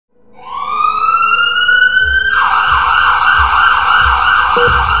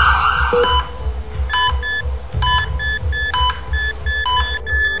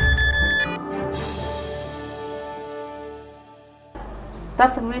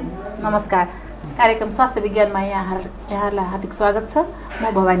दर्शकवृन्द नमस्कार। कार्यक्रम स्वास्थ्य विज्ञानमा यहाँलाई हार्दिक स्वागत छ।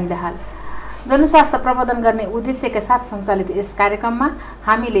 म भवानी दाहाल। जनस्वास्थ्य प्रबन्धन गर्ने उद्देश्यका साथ सञ्चालित यस कार्यक्रममा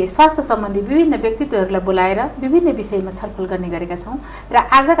हामीले स्वास्थ्य सम्बन्धी विभिन्न व्यक्तित्वहरूलाई बोलाएर विभिन्न विषयमा छलफल गर्ने गरेका छौँ र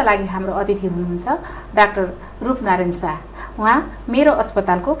आजका लागि हाम्रो अतिथि हुनुहुन्छ डाक्टर रूपनारायण शाह। उहाँ मेरो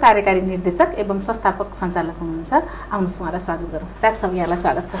अस्पतालको कार्यकारी निर्देशक एवं संस्थापक सञ्चालक हुनुहुन्छ। आउनुहोस् उहाँलाई स्वागत गरौँ। डाक्टर साहब यहाँलाई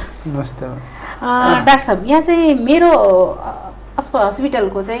स्वागत छ। नमस्ते। डाक्टर साहब यहाँ चाहिँ मेरो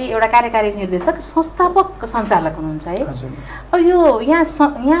हस्पिटलको चाहिँ एउटा कार्यकारी निर्देशक संस्थापक सञ्चालक हुनुहुन्छ है। अब यो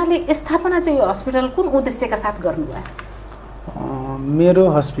यहाँले स्थापना चाहिँ यो हस्पिटल कुन उद्देश्यका साथ गर्नुभयो? मेरो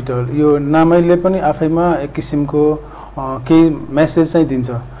हस्पिटल यो नामैले पनि आफैमा एक किसिमको केही मेसेज चाहिँ दिन्छ।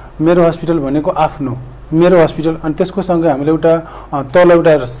 मेरो हस्पिटल भनेको आफ्नो मेरो हस्पिटल अनि त्यसको सँगै हामीले एउटा तल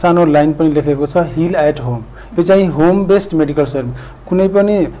एउटा सानो लाइन पनि लेखेको छ, हिल एट होम। यो चाहिँ होम बेस्ड मेडिकल सर्भिस। कुनै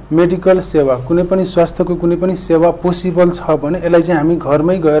पनि मेडिकल सेवा, कुनै पनि स्वास्थ्यको कुनै पनि सेवा पोसिबल छ भने यसलाई चाहिँ हामी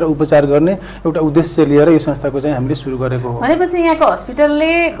घरमै गएर उपचार गर्ने एउटा उद्देश्य लिएर यो संस्थाको चाहिँ हामीले सुरु गरेको हो। भनेपछि यहाँको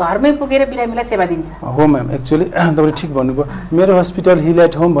हस्पिटलले घरमै पुगेर बिरामीलाई सेवा दिन्छ? हो म्याम, एक्चुअली तपाईँले ठिक भन्नुभयो। मेरो हस्पिटल हिल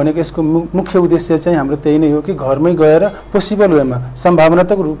एट होम भनेको यसको मुख्य उद्देश्य चाहिँ हाम्रो त्यही नै हो कि घरमै गएर पोसिबल वेमा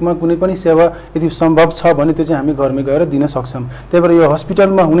सम्भावनात्मक रूपमा कुनै पनि सेवा यदि सम्भव छ भने त्यो चाहिँ हामी घरमै गएर दिन सक्छौँ। त्यही भएर यो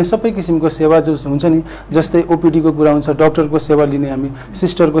हस्पिटलमा हुने सबै किसिमको सेवा जो हुन्छ नि, जस्तै ओपिडीको कुरा हुन्छ, डक्टरको सेवा लिने, हामी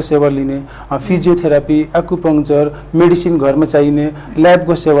सिस्टरको सेवा लिने, फिजियोथेरापी, एक्युपङ्क्चर, मेडिसिन घरमा चाहिने,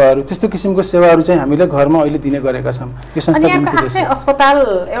 ल्याबको सेवाहरू, त्यस्तो किसिमको सेवाहरू चाहिँ हामीले घरमा अहिले दिने गरेका छौँ। यो संस्थाको अस्पताल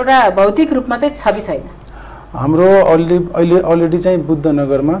एउटा भौतिक रूपमा चाहिँ छ कि छैन? हाम्रो अलरेडी चाहिँ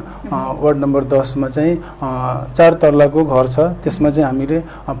बुद्धनगरमा वार्ड नम्बर 10 मा चाहिँ 4 तल्लाको घर छ। त्यसमा चाहिँ हामीले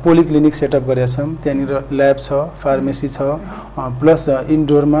पोलिक्लिनिक सेटअप गरेका छौँ। त्यहाँनिर ल्याब छ, फार्मेसी छ, प्लस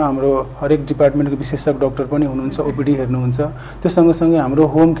इन्डोरमा हाम्रो हरेक डिपार्टमेन्टको विशेषज्ञ डाक्टर पनि हुनुहुन्छ, ओपिडी हेर्नुहुन्छ। त्यो सँगसँगै हाम्रो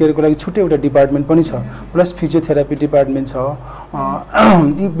होम केयरको लागि छुट्टै एउटा डिपार्टमेन्ट पनि छ, प्लस फिजियोथेरापी डिपार्टमेन्ट छ।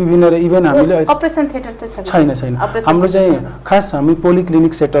 विभिन्न इभन हामीले अपरेसन थिएटर चाहिँ छैन। हाम्रो चाहिँ खास हामी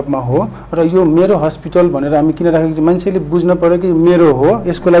पोलिक्लिनिक सेटअपमा हो र यो मेरो हस्पिटल भनेर हामी किन राखेको छ, मान्छेले बुझ्न पर्यो कि मेरो हो,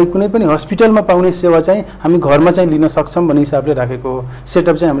 यसको लागि कुनै पनि हस्पिटलमा पाउने सेवा चाहिँ हामी घरमा चाहिँ लिन सक्छौँ भन्ने हिसाबले राखेको हो।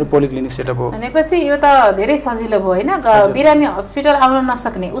 सेटअप चाहिँ हाम्रो पोलिक्लिनिक सेटअप हो। भनेपछि यो त धेरै सजिलो भयो हैन? बिरामी हस्पिटल आउन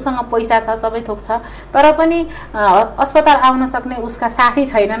नसक्ने, उसँग पैसा छ, सबै थोक छ, तर पनि अस्पताल आउन सक्ने उसका साथी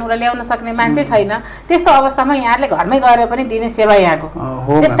छैनन्, उनीहरूले ल्याउन सक्ने मान्छे छैन, त्यस्तो अवस्थामा यहाँले घरमै गएर पनि दिने सेवा यहाँको।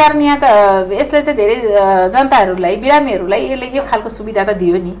 त्यसकारण यहाँ त यसले चाहिँ धेरै जनताहरूलाई, बिरामीहरूलाई यसले यो खालको सुविधा त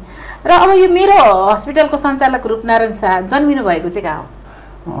दियो नि। र अब यो मेरो हस्पिटलको सञ्चालक रूपनारायण शाह जन्मिनु भएको चाहिँ कहाँ हो?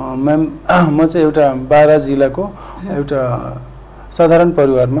 म्याम, म चाहिँ एउटा बारा जिल्लाको एउटा साधारण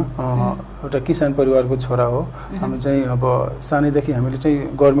परिवारमा एउटा किसान परिवारको छोरा हो। हामी चाहिँ अब सानैदेखि हामीले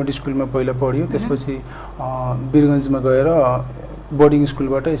चाहिँ गभर्मेन्ट स्कुलमा पहिला पढ्यो, त्यसपछि वीरगन्जमा गएर बोर्डिङ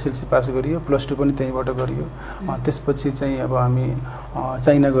स्कुलबाट एसएलसी पास गरियो, +2 पनि त्यहीँबाट गरियो। त्यसपछि चाहिँ अब हामी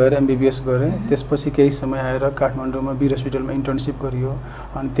चाइना गएर एमबीबीएस गरेँ। त्यसपछि केही समय आएर काठमाडौँमा वीर हस्पिटलमा इन्टर्नसिप गरियो,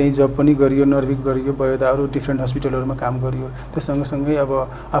 अनि त्यहीँ जब पनि गरियो, नर्भिक गरियो, बयोदा अरू डिफ्रेन्ट हस्पिटलहरूमा काम गरियो। त्यो सँगसँगै अब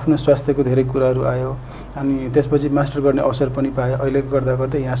आफ्नो स्वास्थ्यको धेरै कुराहरू आयो, अनि त्यसपछि मास्टर गर्ने अवसर पनि पाएँ। अहिले गर्दा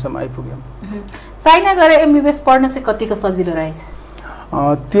गर्दै यहाँसम्म आइपुग्यौँ। चाइना गएर एमबीबीएस पढ्न चाहिँ कतिको सजिलो रहेछ?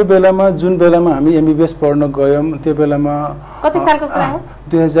 त्यो बेलामा जुन बेलामा हामी एमबीबीएस पढ्न गयौँ त्यो बेलामा कति सालको कुरा हो?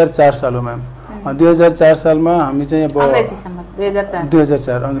 2004 साल हो म्याम। 2004 सालमा हामी चाहिँ अब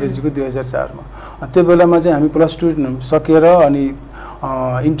 2004 अङ्ग्रेजीको 2004 मा त्यो बेलामा चाहिँ हामी +2 सकेर अनि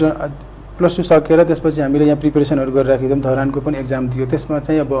 +2 सकेर त्यसपछि हामीले यहाँ प्रिपरेसनहरू गरिराखेको थियौँ। धरानको पनि एक्जाम दियो। त्यसमा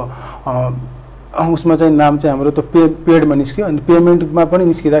चाहिँ अब उसमा चाहिँ नाम चाहिँ हाम्रो त पेडमा निस्क्यो, अनि पेमेन्टमा पनि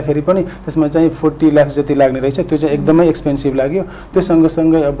निस्किँदाखेरि पनि त्यसमा चाहिँ 40 लाख जति लाग्ने रहेछ। त्यो चाहिँ एकदमै एक्सपेन्सिभ लाग्यो। त्यो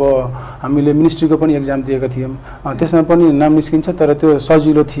सँगसँगै अब हामीले मिनिस्ट्रीको पनि एक्जाम दिएका थियौँ, त्यसमा पनि नाम निस्किन्छ, तर त्यो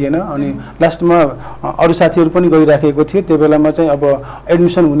सजिलो थिएन। अनि लास्टमा अरू साथीहरू पनि गइराखेको थियो। त्यो बेलामा चाहिँ अब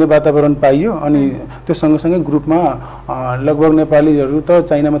एडमिसन हुने वातावरण पाइयो, अनि त्यो सँगसँगै ग्रुपमा लगभग नेपालीहरू त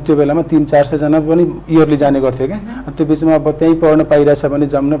चाइनामा त्यो बेलामा 300-400 जना पनि इयरली जाने गर्थ्यो क्या। त्यो बिचमा अब त्यहीँ पढ्न पाइरहेछ भने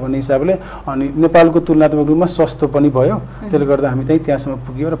जाऊँ भन्ने हिसाबले अनि नेपालको तुलनात्मक रूपमा सस्तो पनि भयो। त्यसले गर्दा हामी त्यहाँसम्म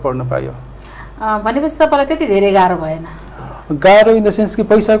पुग्यो र पढ्न पायो। भनेपछि तपाईँलाई त्यति धेरै गाह्रो भएन? गाह्रो इन द सेन्स कि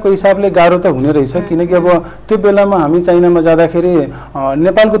पैसाको हिसाबले गाह्रो त हुने रहेछ, किनकि अब त्यो बेलामा हामी चाइनामा जाँदाखेरि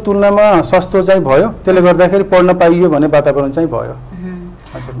नेपालको तुलनामा सस्तो चाहिँ भयो। त्यसले गर्दाखेरि पढ्न पाइयो भने वातावरण चाहिँ भयो।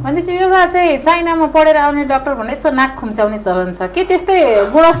 भनेपछि एउटा चाहिँ चाइनामा पढेर आउने डाक्टर भने यसो नाक खुम्चाउने चलन छ के त्यस्तै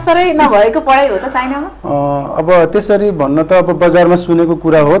गुणस्तरै नभएको पढाइ हो त चाइनामा? अब त्यसरी भन्न त अब बजारमा सुनेको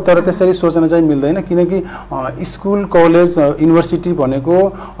कुरा हो, तर त्यसरी सोच्न चाहिँ मिल्दैन, किनकि स्कुल कलेज युनिभर्सिटी भनेको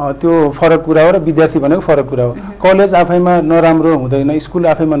त्यो फरक कुरा हो र विद्यार्थी भनेको फरक कुरा हो। कलेज आफैमा नराम्रो हुँदैन, स्कुल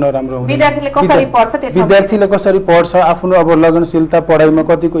आफैमा नराम्रो हुँदैन। विद्यार्थीले कसरी पढ्छ, आफ्नो अब लगनशीलता, पढाइमा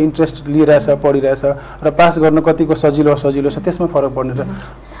कतिको इन्ट्रेस्ट लिइरहेछ, पढिरहेछ र पास गर्न कतिको सजिलो छ, त्यसमा फरक पर्ने र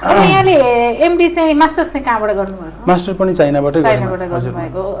यहाँले एमडी चाहिँ मास्टर चाहिँ कहाँबाट गर्नुभएको? मास्टर पनि चाइनाबाटै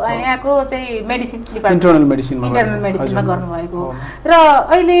गर्नुभएको। यहाँको चाहिँ मेडिसिन डिपार्टमेन्ट इन्टरनल मेडिसिनमा गर्नुभएको र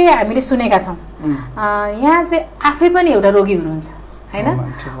अहिले हामीले सुनेका छौँ यहाँ चाहिँ आफै पनि एउटा रोगी हुनुहुन्छ हैन?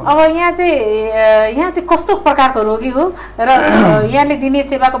 अब यहाँ चाहिँ कस्तो प्रकारको रोगी हो र यहाँले दिने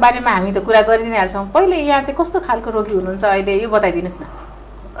सेवाको बारेमा हामी त कुरा गरि नै हाल्छौँ। पहिले यहाँ चाहिँ कस्तो खालको रोगी हुनुहुन्छ अहिले यो बताइदिनुहोस् न।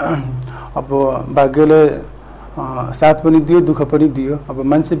 अब भाग्यले साथ पनि दियो, दुःख पनि दियो। अब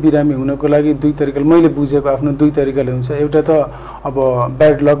मान्छे बिरामी हुनको लागि दुई तरिकाले, मैले बुझेको आफ्नो दुई तरिकाले हुन्छ। एउटा त अब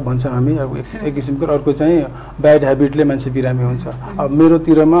ब्याड लक भन्छ हामी, अब एक किसिमको, अर्को चाहिँ ब्याड ह्याबिटले मान्छे बिरामी हुन्छ। अब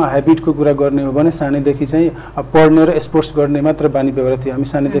मेरोतिरमा ह्याबिटको कुरा गर्ने हो भने सानैदेखि चाहिँ पढ्ने र स्पोर्ट्स गर्ने मात्र बानी व्यवहार थियो। हामी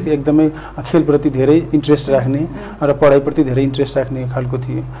सानैदेखि एकदमै खेलप्रति धेरै इन्ट्रेस्ट राख्ने र पढाइप्रति धेरै इन्ट्रेस्ट राख्ने खालको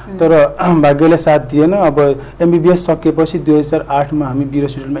थिएँ, तर भाग्यले साथ दिएन। अब एमबिबिएस सकेपछि 2008मा हामी वीर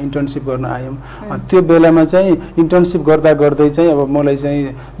हस्पिटलमा इन्टर्नसिप गर्न आयौँ। त्यो बेलामा चाहिँ इन्टर्नसिप गर्दा गर्दै चाहिँ अब मलाई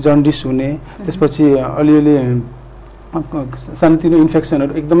चाहिँ जन्डिस हुने, त्यसपछि अलिअलि सानोतिनो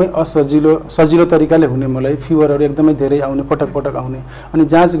इन्फेक्सनहरू एकदमै सजिलो तरिकाले हुने, मलाई फिभरहरू एकदमै धेरै आउने, पटक आउने। अनि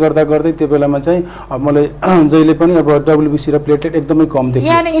जाँच गर्दा गर्दै त्यो बेलामा चाहिँ मलाई जहिले पनि अब डब्ल्युबिसी र प्लेटलेट एकदमै कम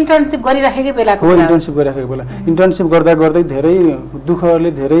देखियो। यहाँ इन्टर्नसिप गरिराखेकै बेलाको हो, इन्टर्नसिप गरिराखेको बेला। इन्टर्नसिप गर्दा गर्दै धेरै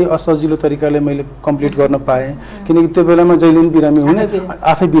दुःखले, धेरै असजिलो तरिकाले मैले कम्प्लिट गर्न पाएँ, किनकि त्यो बेलामा जहिले पनि बिरामी हुने,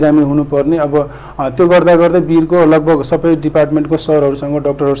 आफै बिरामी हुनुपर्ने। अब त्यो गर्दा गर्दै वीरको लगभग सबै डिपार्टमेन्टको सरहरूसँग,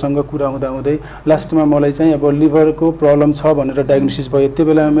 डक्टरहरूसँग कुरा हुँदै लास्टमा मलाई चाहिँ अब लिभरको प्रब्लम छ भनेर डायग्नोसिस भयो। त्यो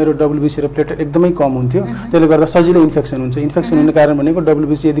बेलामा मेरो डब्ल्युबिसी र प्लेटलेट एकदमै कम हुन्थ्यो, त्यसले गर्दा सजिलो इन्फेक्सन हुन्छ। इन्फेक्सन हुने कारण भनेको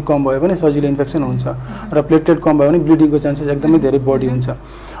डब्ल्युबिसी यदि कम भयो भने सजिलो इन्फेक्सन हुन्छ र प्लेटलेट कम भयो भने ब्लिडिङको चान्सेस एकदमै धेरै बढी हुन्छ।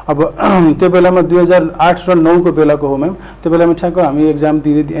 अब त्यो बेलामा 2008 र 9को बेलाको हो म्याम। त्यो बेलामा ठ्याक्क हामी एक्जाम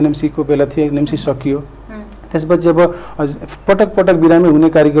दिँदै एनएमसीको बेला थियो, एनएमसी सकियो। त्यसपछि अब पटक बिरामी हुने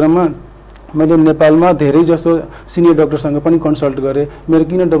कार्यक्रममा मैले नेपालमा धेरै जस्तो सिनियर डक्टरसँग पनि कन्सल्ट गरेँ। मेरो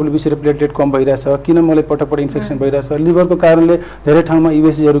किन डब्ल्युबिसी र प्लेटलेट कम भइरहेछ, किन मलाई पटक इन्फेक्सन भइरहेछ, लिभरको कारणले धेरै ठाउँमा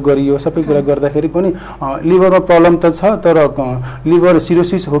युएसजीहरू गरियो। सबै कुरा गर्दाखेरि पनि लिभरमा प्रब्लम त छ, तर लिभर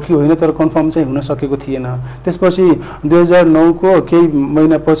सिरोसिस हो कि होइन, तर कन्फर्म चाहिँ हुन सकेको थिएन। त्यसपछि 2009को केही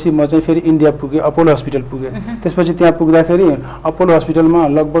महिनापछि म चाहिँ फेरि इन्डिया पुगेँ, अपोलो हस्पिटल पुगेँ। त्यसपछि त्यहाँ पुग्दाखेरि अपोलो हस्पिटलमा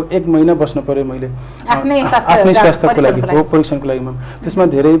लगभग 1 महिना बस्न पर्यो मैले, आफ्नै स्वास्थ्यको लागि, परीक्षणको लागि। त्यसमा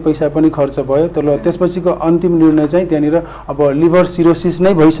धेरै पैसा पनि खर्च भयो। तर त्यसपछिको अन्तिम निर्णय चाहिँ त्यहाँनिर अब लिभर सिरोसिस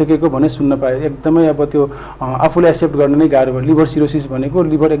नै भइसकेको भने सुन्न पाएँ। एकदमै अब त्यो आफूले एक्सेप्ट गर्न नै गाह्रो भयो। लिभर सिरोसिस भनेको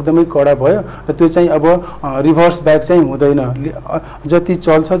लिभर एकदमै कडा भयो र त्यो चाहिँ अब रिभर्स ब्याक चाहिँ हुँदैन, जति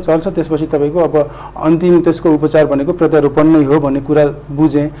चल्छ त्यसपछि तपाईँको अब अन्तिम त्यसको उपचार भनेको प्रत्यारोपण नै हो भन्ने कुरा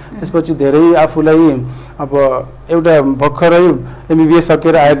बुझेँ। त्यसपछि धेरै आफूलाई अब एउटा भर्खरै एमबिबिएस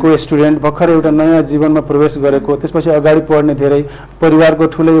सकेर आएको स्टुडेन्ट, भर्खरै एउटा नयाँ जीवनमा प्रवेश गरेको, त्यसपछि अगाडि पढ्ने धेरै परिवारको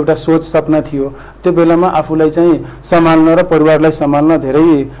ठुलो एउटा सोच सपना थियो। त्यो बेलामा आफूलाई चाहिँ सम्हाल्न र परिवारलाई सम्हाल्न धेरै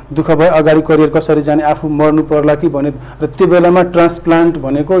दुःख भयो। अगाडि करियर कसरी जाने, आफू मर्नु पर्ला कि भने, र त्यो बेलामा ट्रान्सप्लान्ट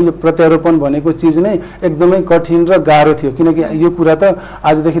भनेको, यो प्रत्यारोपण भनेको चिज नै एकदमै कठिन र गाह्रो थियो, किनकि यो कुरा त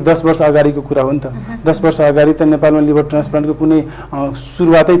आजदेखि 10 वर्ष अगाडिको कुरा हो नि त। 10 वर्ष अगाडि त नेपालमा लिभर ट्रान्सप्लान्टको कुनै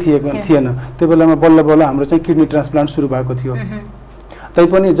सुरुवातै थिएन। त्यो बेलामा बल्ल हाम्रो चाहिँ किडनी ट्रान्सप्लान्ट सुरु भएको थियो।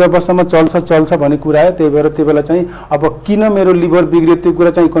 तैपनि जबसम्म चल्छ भन्ने कुरा आयो, त्यही भएर त्यो बेला चाहिँ अब किन मेरो लिभर बिग्रियो त्यो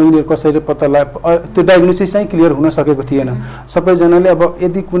कुरा चाहिँ कहीँनिर कसैले पत्ता लाग्यो, त्यो डायग्नोसिस चाहिँ क्लियर हुन सकेको थिएन। सबैजनाले अब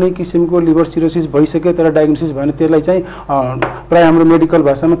यदि कुनै किसिमको लिभर सिरोसिस भइसक्यो तर डायग्नोसिस भएन, त्यसलाई चाहिँ प्रायः हाम्रो मेडिकल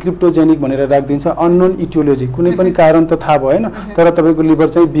भाषामा क्रिप्टोजेनिक भनेर राखिदिन्छ, अननोन इटियोलोजी। कुनै पनि कारण त थाहा भएन, तर तपाईँको लिभर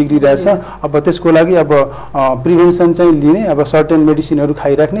चाहिँ बिग्रिरहेछ। अब त्यसको लागि अब प्रिभेन्सन चाहिँ लिने, अब सर्टेन मेडिसिनहरू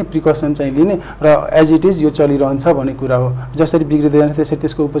खाइराख्ने, प्रिकसन चाहिँ लिने र एज इट इज यो चलिरहन्छ भन्ने कुरा हो। जसरी बिग्रिँदै जान्छ त्यसरी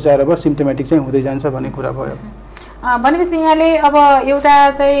त्यसको उपचार अब सिम्टोमेटिक चाहिँ हुँदै जान्छ भन्ने कुरा भयो। भनेपछि यहाँले अब एउटा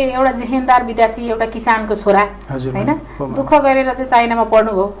जेहेन्दार विद्यार्थी, एउटा किसानको छोरा हैन, दुःख गरेर चाहिँ चाइनामा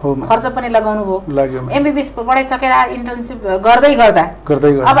पढ्नुभयो, खर्च पनि लगाउनु भयो, एमबिबिएस पढाइसकेर इन्टर्नसिप गर्दै गर्दा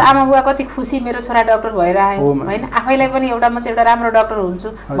अब आमा बुवा कति खुसी, मेरो छोरा डाक्टर भएर आयो हैन। आफैलाई पनि एउटा म चाहिँ एउटा राम्रो डाक्टर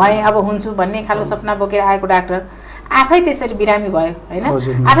हुन्छु भन्ने खालको सपना बोकेर आएको डाक्टर आफै त्यसरी बिरामी भयो हैन।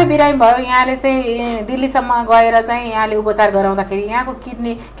 आफै बिरामी भयो, यहाँले चाहिँ दिल्लीसम्म गएर चाहिँ यहाँले उपचार गराउँदाखेरि यहाँको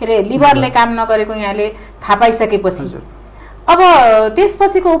किडनी के अरे लिभरले काम नगरेको यहाँले थाहा पाइसकेपछि अब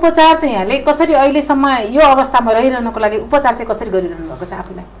त्यसपछिको उपचार चाहिँ यहाँले कसरी अहिलेसम्म यो अवस्थामा रहिरहनको लागि उपचार चाहिँ कसरी गरिरहनु भएको छ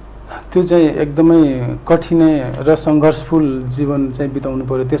आफूलाई? त्यो चाहिँ एकदमै कठिन र सङ्घर्षफुल जीवन चाहिँ बिताउनु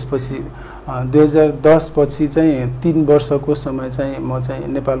पर्यो। त्यसपछि 2010 पछि चाहिँ 3 वर्षको समय चाहिँ म चाहिँ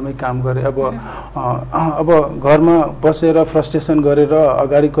नेपालमै काम गरेँ। अब घरमा बसेर फ्रस्ट्रेसन गरेर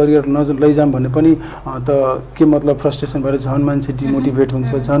अगाडि करियर लैजाम भन्ने पनि त के मतलब, फ्रस्ट्रेसन भएर झन् मान्छे डिमोटिभेट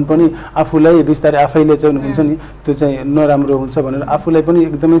हुन्छ, झन् पनि आफूलाई बिस्तारै आफैले चाहिँ हुन्छ नि त्यो चाहिँ नराम्रो हुन्छ भनेर आफूलाई पनि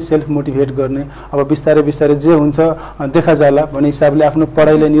एकदमै सेल्फ मोटिभेट गर्ने। अब बिस्तारै बिस्तारै जे हुन्छ देखा जाला भन्ने हिसाबले आफ्नो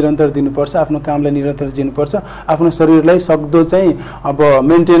पढाइलाई निरन्तर दिनुपर्छ, आफ्नो कामलाई निरन्तर दिनुपर्छ, आफ्नो शरीरलाई सक्दो चाहिँ अब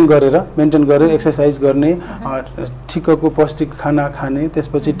मेन्टेन गरेर एक्सर्साइज गर्ने, ठिकको पौष्टिक खाना खाने,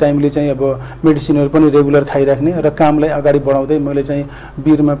 त्यसपछि टाइमले चाहिँ अब मेडिसिनहरू पनि रेगुलर खाइराख्ने र कामलाई अगाडि बढाउँदै मैले चाहिँ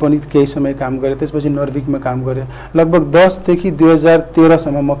वीरमा पनि केही समय काम गरेँ। त्यसपछि नर्भिकमा काम गरेँ। लगभग 10 देखि 2013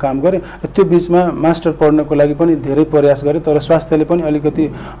 सम्म म काम गरेँ। त्यो बिचमा मास्टर पढ्नको लागि पनि धेरै प्रयास गरेँ, तर स्वास्थ्यले पनि अलिकति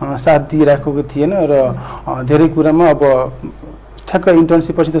साथ दिइराखेको थिएन र धेरै कुरामा अब ठ्याक्क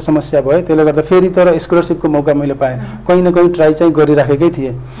इन्टर्नसिप पछि त समस्या भयो। त्यसले गर्दा फेरि तर स्कलरसिपको मौका मैले पाएँ, कहीँ न कहीँ ट्राई चाहिँ गरिराखेकै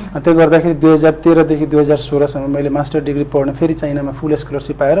थिएँ। त्यसले गर्दाखेरि 2013 देखि 2016 सम्म मैले मास्टर डिग्री पढ्न फेरि चाइनामा फुल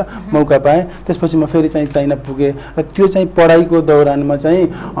स्कलरसिप पाएर मौका पाएँ। त्यसपछि म फेरि चाहिँ चाइना पुगेँ र त्यो चाहिँ पढाइको दौरानमा चाहिँ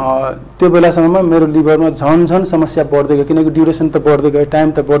त्यो बेलासम्ममा मेरो लिभरमा झन् समस्या बढ्दै गयो, किनकि ड्युरेसन त बढ्दै गयो,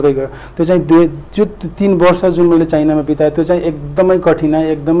 टाइम त बढ्दै गयो। त्यो चाहिँ त्यो 3 वर्ष जुन मैले चाइनामा बिताएँ त्यो चाहिँ एकदमै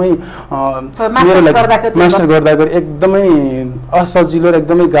कठिनाइ, एकदमै मास्टर गर्दा एकदमै असजिलो र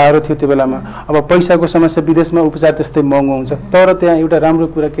एकदमै गाह्रो थियो त्यो बेलामा। अब पैसाको समस्या, विदेशमा उपचार त्यस्तै महँगो हुन्छ, तर त्यहाँ एउटा राम्रो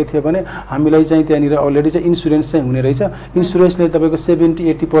कुरा के थियो भने हामीलाई चाहिँ त्यहाँनिर अलरेडी चाहिँ इन्सुरेन्स चाहिँ हुने रहेछ। इन्सुरेन्सले तपाईँको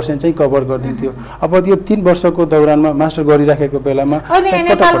 70-80% चाहिँ कभर गरिदिन्थ्यो। अब त्यो 3 वर्षको दौरानमा मास्टर गरिराखेको बेलामा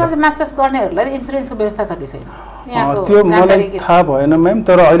मास्टर्स गर्नेहरूलाई इन्सुरेन्सको व्यवस्था छ कि छैन? त्यो मलाई थाहा भएन म्याम,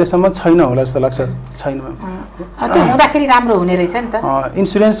 तर अहिलेसम्म छैन होला जस्तो लाग्छ। छैन म्याम। त्यो हुँदाखेरि राम्रो हुने रहेछ नि त।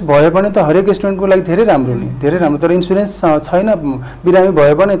 इन्सुरेन्स भयो भने त हरेक स्टुडेन्टको लागि धेरै राम्रो नि, धेरै राम्रो। तर इन्सुरेन्स छैन, बिरामी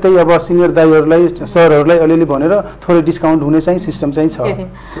भयो भने त्यही अब सिनियर दाइहरूलाई सरहरूलाई अलिअलि भनेर थोरै डिस्काउन्ट हुने चाहिँ सिस्टम चाहिँ छ।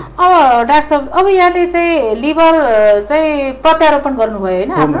 अब डाक्टर साहब, अब यहाँले चाहिँ लिभर चाहिँ प्रत्यारोपण गर्नुभयो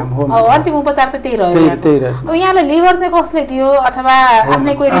होइन? अन्तिम उपचार त त्यही रह्यो। अब यहाँलाई लिभर चाहिँ कसले दियो, अथवा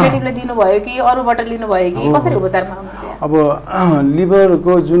आफ्नै कोही रिलेटिभले दिनुभयो कि अरूबाट लिनुभयो कि कसरी उपचारमा हुनुहुन्छ? अब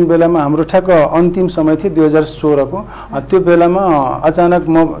लिभरको जुन बेलामा हाम्रो ठ्याक्क अन्तिम समय थियो 2016 को, त्यो बेलामा अचानक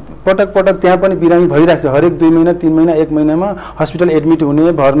म पटक त्यहाँ पनि बिरामी भइरहेको थियो। हरेक 2 महिना 3 महिना 1 महिनामा हस्पिटल एडमिट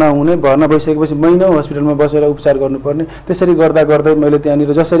हुने, भर्ना भइसकेपछि महिनौ हस्पिटलमा बसेर उपचार गर्नुपर्ने। त्यसरी गर्दा गर्दै मैले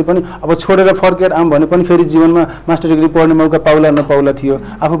त्यहाँनिर जसरी पनि अब छोडेर फर्केर आम भने पनि फेरि जीवनमा मास्टर डिग्री पढ्ने मौका पाउला नपाउला थियो।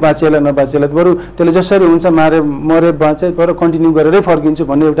 आफू बाँचेला नबाँचेला, बरु त्यसले जसरी हुन्छ मरे बाँचे, तर कन्टिन्यू गरेरै फर्किन्छु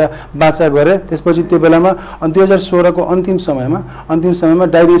भन्ने एउटा बाचा गरेँ। त्यसपछि त्यो बेलामा 2016 को अन्तिम समयमा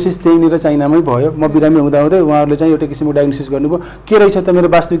डायग्नोसिस त्यहीँनिर चाइनामै भयो। म बिरामी हुँदाहुँदै उहाँहरूले चाहिँ एउटा किसिमको डायग्नोसिस गर्नुभयो। के रहेछ त मेरो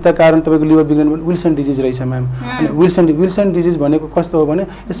वास्तविकता कारण तपाईँको लिभर बिग्रिनु विल्सन डिजिज रहेछ म्याम। अनि विल्सन डिजिज भनेको कस्तो हो भने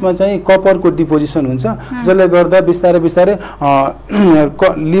यसमा चाहिँ कपरको डिपोजिसन हुन्छ, जसले गर्दा बिस्तारै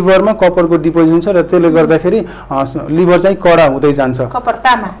लिभरमा कपरको डिपोजिसन हुन्छ र त्यसले गर्दाखेरि लिभर चाहिँ कडा हुँदै जान्छ।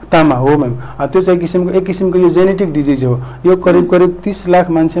 तामा हो म्याम। त्यो चाहिँ एक किसिमको यो जेनेटिक डिजिज हो। यो करिब 30 लाख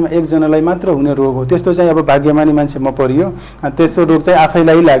मान्छेमा एकजनालाई मात्र हुने रोग हो। त्यस्तो चाहिँ अब भाग्यमानी मान्छे म परियो। त्यस्तो रोग चाहिँ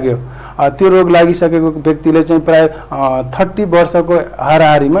आफैलाई लाग्यो। त्यो रोग लागिसकेको व्यक्तिले चाहिँ प्राय 30 वर्षको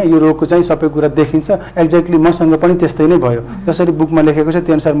हाराहारीमा यो रोगको चाहिँ सबै कुरा देखिन्छ। एक्ज्याक्टली मसँग पनि त्यस्तै नै भयो, जसरी बुकमा लेखेको छ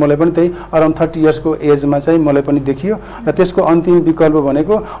त्यो अनुसार मलाई पनि त्यही अराउन्ड 30 इयर्सको एजमा चाहिँ मलाई पनि देखियो। र त्यसको अन्तिम विकल्प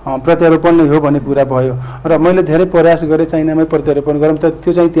भनेको प्रत्यारोपण नै हो भन्ने कुरा भयो। र मैले धेरै प्रयास गरेँ चाइनामै प्रत्यारोपण गरौँ, त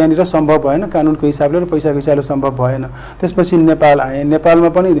त्यो चाहिँ त्यहाँनिर सम्भव भएन, कानुनको हिसाबले र पैसाको हिसाबले सम्भव भएन। त्यसपछि नेपाल आएँ। नेपालमा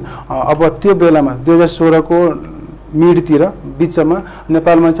पनि अब त्यो बेलामा 2016 को मिडतिर बिचमा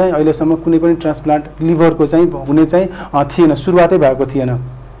नेपालमा चाहिँ अहिलेसम्म कुनै पनि ट्रान्सप्लान्ट लिभरको चाहिँ हुने चाहिँ थिएन, सुरुवातै भएको थिएन।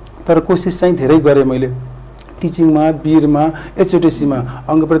 तर कोसिस चाहिँ धेरै गरेँ मैले। टिचिङमा, वीरमा, एचओटीसीमा,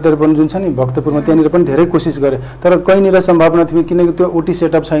 अङ्ग प्रत्यारोपण जुन छ नि भक्तपुरमा, त्यहाँनिर पनि धेरै कोसिस गरेँ। तर कहीँनिर सम्भावना थियो, किनकि त्यो ओटी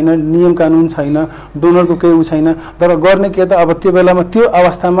सेटअप छैन, नियम कानुन छैन, डोनरको केही उ छैन। तर गर्ने के त, अब त्यो बेलामा त्यो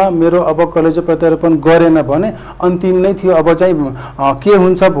अवस्थामा मेरो अब कलेजो प्रत्यारोपण गरेन भने अन्तिम नै थियो। अब चाहिँ के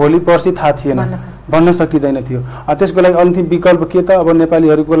हुन्छ भोलि पर्सि थाहा थिएन, भन्न सकिँदैन थियो। त्यसको लागि अन्तिम विकल्प के त, अब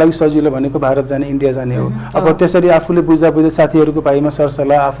नेपालीहरूको लागि सजिलो भनेको भारत जाने, इन्डिया जाने हो। अब त्यसरी आफूले बुझ्दा साथीहरूको भाइमा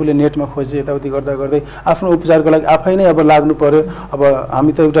सरसल्लाह, आफूले नेटमा खोजे, यताउति गर्दा गर्दै आफ्नो उपचारको लागि आफै नै अब लाग्नु पर्यो। अब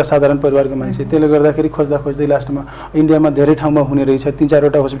हामी त एउटा साधारण परिवारको मान्छे, त्यसले गर्दाखेरि खोज्दा खोज्दै लास्टमा इन्डियामा धेरै ठाउँमा हुने रहेछ,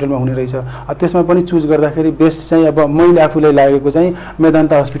 3-4वटा हस्पिटलमा हुने रहेछ। त्यसमा पनि चुज गर्दाखेरि बेस्ट चाहिँ अब मैले आफूलाई लागेको चाहिँ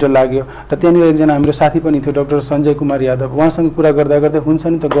मेदान्ता हस्पिटल लाग्यो। र त्यहाँनिर एकजना हाम्रो साथी पनि थियो डाक्टर सञ्जय कुमार यादव, उहाँसँग कुरा गर्दा गर्दै हुन्छ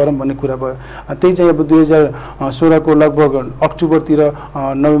नि त गरौँ भन्ने कुरा भयो। त्यही चाहिँ अब 2016 को लगभग अक्टोबरतिर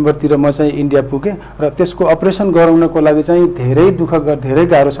नोभेम्बरतिर म चाहिँ इन्डिया पुगेँ र त्यसको अपरेसन गराउनको लागि चाहिँ धेरै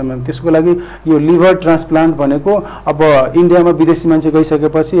गाह्रो छ म्याम। त्यसको लागि यो लिभर ट्रान्सप्लान्ट भनेको अब इन्डियामा विदेशी मान्छे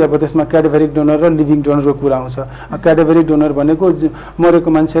गइसकेपछि अब त्यसमा क्याडेभेरिक डोनर र लिभिङ डोनरको कुरा आउँछ। क्याडेभेरिक डोनर भनेको मरेको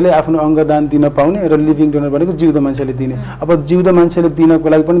मान्छेले आफ्नो अङ्गदान दिन पाउने र लिभिङ डोनर भनेको जिउँदो मान्छेले दिने। अब जिउँदो मान्छेले दिनको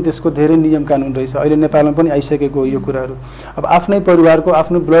लागि पनि त्यसको धेरै नियम कानुन रहेछ। अहिले नेपालमा पनि आइसकेको हो यो कुराहरू। अब आफ्नै परिवारको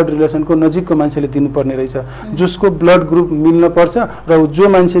आफ्नो ब्लड रिलेसनको नजिकको मान्छेले दिनुपर्ने रहेछ, जसको ब्लड ग्रुप मिल्न पर्छ र जो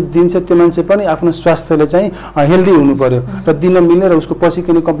मान्छे दिन्छ त्यो मान्छे पनि आफ्नो स्वास्थ्यले चाहिँ हेल्दी हुनु पर्यो र दिन मिल्ने र उसको पछि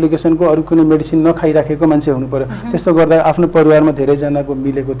कुनै कम्प्लिकेसनको अरू कुनै मेडिसिन नखाइराखेको मान्छे हुनु पर्यो। त्यस्तो गर्दा आफ्नो परिवारमा धेरैजनाको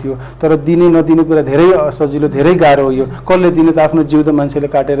मिलेको थियो, तर दिने नदिने कुरा धेरै असजिलो, धेरै गाह्रो हो। यो कसले दिने त आफ्नो जिउँदो मान्छेले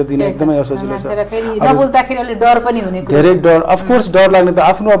काटेर दिने एकदमै असजिलो छ। धेरै डर, अफकोर्स डर लाग्ने त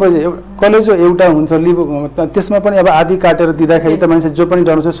आफ्नो अब कलेजो एउटा हुन्छ त्यसमा पनि अब आधी काटेर दिँदाखेरि त मान्छे जो पनि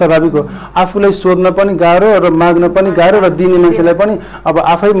डराउँछ, स्वाभाविक हो। आफूलाई सोध्न पनि गाह्रो र माग्न पनि गाह्रो र दिने मान्छेलाई पनि अब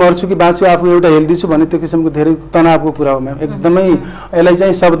आफै मर्छु कि बाँच्छु, आफू एउटा हेल्दी छु भन्ने त्यो किसिमको धेरै तनावको कुरा हो म्याम। एकदमै यसलाई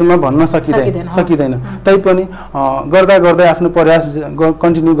चाहिँ शब्दमा भन्न सकिँदैन। तैपनि गर्दा गर्दै आफ्नो प्रयास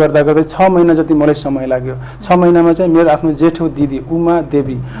कन्टिन्यू गर्दा गर्दै 6 महिना जति मलाई समय लाग्यो। 6 महिनामा चाहिँ मेरो आफ्नो जेठो दिदी उमा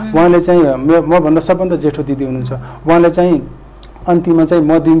देवी, उहाँले चाहिँ मभन्दा सबभन्दा जेठो दिदी हुनुहुन्छ, उहाँले चाहिँ अन्तिममा चाहिँ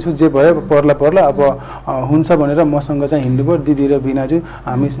म दिन्छु जे भयो पर्ला अब हुन्छ भनेर मसँग चाहिँ हिँड्नुभयो। दिदी र बिनाजु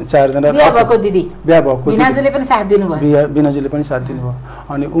हामी 4 जना बिहा भएको बिनाजुले पनि साथ दिनुभयो।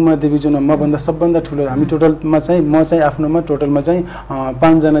 अनि उमा देवी जुन मभन्दा सबभन्दा ठुलो, हामी टोटलमा चाहिँ म चाहिँ आफ्नोमा टोटलमा चाहिँ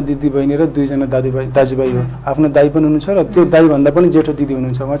 5 जना दिदी बहिनी र 2 जना दाजुभाइ हो। आफ्नो दाइ पनि हुनुहुन्छ र त्यो दाइभन्दा पनि जेठो दिदी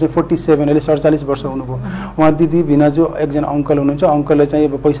हुनुहुन्छ, उहाँ चाहिँ 47 अहिले 47 वर्ष हुनुभयो। उहाँ दिदी बिनाजु एकजना अङ्कल हुनुहुन्छ, अङ्कलले चाहिँ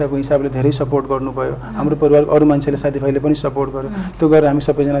अब पैसाको हिसाबले धेरै सपोर्ट गर्नुभयो। हाम्रो परिवारको अरू मान्छेले साथीभाइले पनि सपोर्ट गर्यो। त्यो गरेर हामी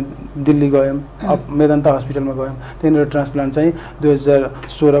सबैजना दिल्ली गयौँ, मेदान्ता हस्पिटलमा गयौँ। त्यहाँनिर ट्रान्सप्लान्ट चाहिँ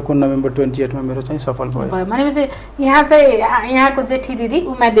 2016 को नोभेम्बर 28 मा मेरो चाहिँ सफल भयो। भनेपछि यहाँ चाहिँ यहाँको जेठी दिदी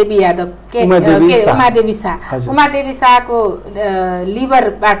उमादेवी यादव उमादेवी शाहको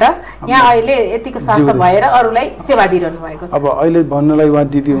लिभरबाट यहाँ अहिले यतिको स्वास्थ्य भएर अरूलाई सेवा दिइरहनु भएको छ। अब अहिले भन्नलाई उहाँ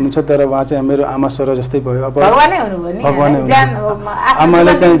दिदी हुनुहुन्छ, तर उहाँ चाहिँ मेरो आमा सर जस्तै भयो। अब भगवानै हुनुभयो नि,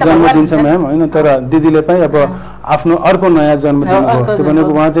 आमाले चाहिँ जन्म दिन्छ म्याम होइन, तर दिदीले पनि अब आफ्नो अर्को नयाँ जन्म दिनुभयो। त्यो भनेको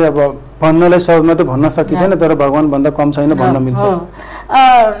उहाँ चाहिँ अब भन्नलाई शब्दमा त भन्न सकिँदैन, तर भगवान भन्दा कम छैन भन्न मिल्छ।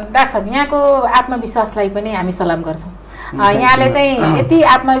 डाक्टर साहब, यहाँको आत्मविश्वासलाई पनि हामी सलाम गर्छौँ। यहाँले चाहिँ यति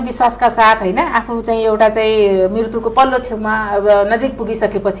आत्मविश्वासका साथ होइन, आफू चाहिँ एउटा चाहिँ मृत्युको पल्लो छेउमा अब नजिक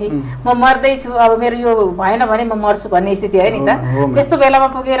पुगिसकेपछि म मर्दैछु, अब मेरो यो भएन भने म मर्छु भन्ने स्थिति है नि त। त्यस्तो बेलामा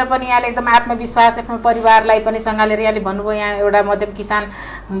पुगेर पनि यहाँले एकदम आत्मविश्वास आफ्नो परिवारलाई पनि सँगालेर यहाँले भन्नुभयो यहाँ एउटा मध्यम किसान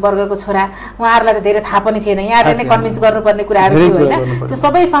वर्गको छोरा, उहाँहरूलाई त धेरै थाहा पनि थिएन, यहाँले नै कन्भिन्स गर्नुपर्ने कुराहरू थियो होइन। त्यो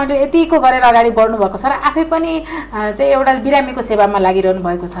सबै समेटेर यतिको गरेर अगाडि बढ्नु भएको छ र आफै पनि चाहिँ एउटा बिरामीको सेवामा लागिरहनु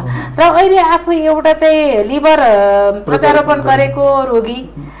भएको छ। र अहिले आफू एउटा चाहिँ लिभर प्रत्यारोपण गरेको रोगी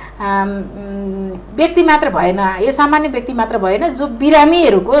व्यक्ति मात्र भएन, यो सामान्य व्यक्ति मात्र भएन, जो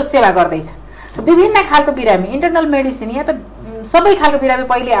बिरामीहरूको सेवा गर्दैछ। विभिन्न खालको बिरामी, इन्टरनल मेडिसिन, यहाँ त सबै खालको बिरामी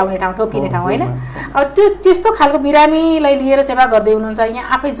पहिले आउने ठाउँ, ठोकिने ठाउँ होइन। अब त्यस्तो खालको बिरामीलाई लिएर सेवा गर्दै हुनुहुन्छ, यहाँ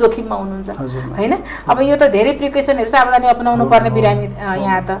आफै जोखिममा हुनुहुन्छ होइन। अब यो त धेरै प्रिकसनहरू सावधानी अपनाउनु पर्ने बिरामी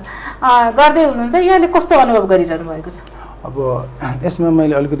यहाँ त गर्दै हुनुहुन्छ। यहाँले कस्तो अनुभव गरिरहनु भएको छ? अब यसमा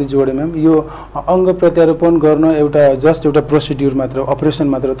मैले अलिकति जोडेँ म्याम, यो अङ्ग प्रत्यारोपण गर्न जस्ट एउटा प्रोसिड्युर मात्र, अपरेसन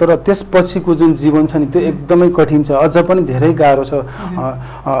मात्र, तर त्यसपछिको जुन जीवन छ नि त्यो एकदमै कठिन छ, अझ पनि धेरै गाह्रो छ।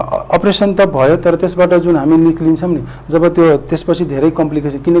 अपरेसन त भयो, तर त्यसबाट जुन हामी निक्लिन्छौँ नि, जब त्यसपछि धेरै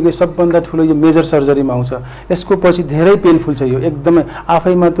कम्प्लिकेसन, किनकि सबभन्दा ठुलो यो मेजर सर्जरीमा आउँछ, यसको पछि धेरै पेनफुल छ। यो एकदमै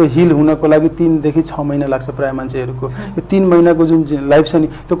आफैमा त्यो हिल हुनको लागि 3 देखि 6 महिना लाग्छ प्रायः मान्छेहरूको। यो 3 महिनाको जुन लाइफ छ नि,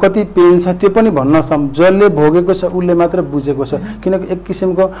 त्यो कति पेन छ त्यो पनि भन्न जसले भोगेको छ उसले मात्र बुझेको छ। किनकि एक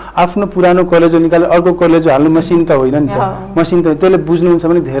किसिमको आफ्नो पुरानो कलेजो निकालेर अर्को कलेजो हाल्नु मसिन त होइन नि त, मसिन त त्यसले बुझ्नुहुन्छ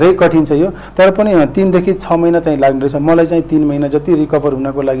भने धेरै कठिन छ यो। तर पनि 3 देखि 6 महिना चाहिँ लाग्ने रहेछ। मलाई चाहिँ 3 महिना जति रिकभर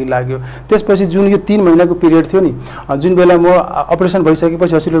हुनको लागि लाग्यो। त्यसपछि जुन यो 3 महिनाको पिरियड थियो नि, जुन बेला म अपरेसन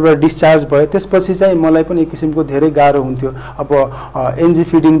भइसकेपछि हस्पिटलबाट डिस्चार्ज भयो, त्यसपछि चाहिँ मलाई पनि एक किसिमको धेरै गाह्रो हुन्थ्यो। अब एनजी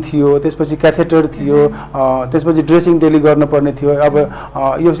फिडिङ थियो, त्यसपछि क्याथेटर थियो, त्यसपछि ड्रेसिङ डेली गर्नुपर्ने थियो। अब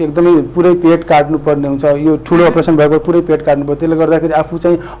यो एकदमै पुरै पेट काट्नुपर्ने हुन्छ। यो ठुलो अपरेसन भएको पुरै नै पेट काट्नु पर्यो, त्यसले गर्दाखेरि आफू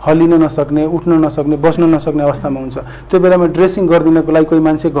चाहिँ हल्लिन नसक्ने, उठ्न नसक्ने, बस्न नसक्ने अवस्थामा हुन्छ। त्यो बेलामा ड्रेसिङ गरिदिनको लागि कोही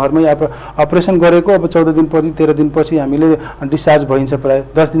मान्छे घरमै अपरेसन गरेको अब 14 दिनपछि 13 दिनपछि हामीले डिस्चार्ज भइन्छ, प्राय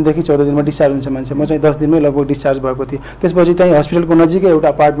 10 दिनदेखि 14 दिनमा डिस्चार्ज हुन्छ मान्छे। म चाहिँ 10 दिनमै लगभग डिस्चार्ज भएको थिएँ। त्यसपछि चाहिँ हस्पिटलको नजिकै एउटा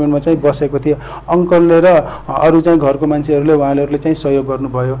अपार्टमेन्टमा चाहिँ बसेको थिएँ। अङ्कलले र अरू चाहिँ घरको मान्छेहरूले उहाँहरूले चाहिँ सहयोग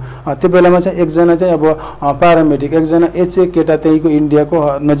गर्नुभयो। त्यो बेलामा चाहिँ एकजना चाहिँ अब प्यारामेडिक, एकजना एचए केटा त्यहीँको इन्डियाको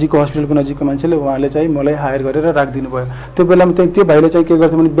नजिकको हस्पिटलको नजिकको मान्छेले उहाँले चाहिँ मलाई हायर गरेर राखिदिनु भयो। त्यो बेलामा चाहिँ त्यो भाइले चाहिँ के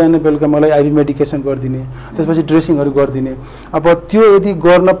गर्थ्यो भने बिहान बेलुका मलाई आइभी मेडिकेसन गरिदिने, त्यसपछि ड्रेसिङहरू गरिदिने। अब त्यो यदि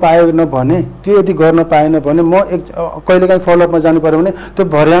गर्न पाएन भने म कहिलेकाहीँ फलोअपमा जानु पऱ्यो भने त्यो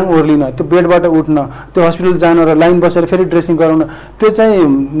भर्याङ ओर्लिन, त्यो बेडबाट उठ्न, त्यो हस्पिटल जान र लाइन बसेर फेरि ड्रेसिङ गराउन, त्यो चाहिँ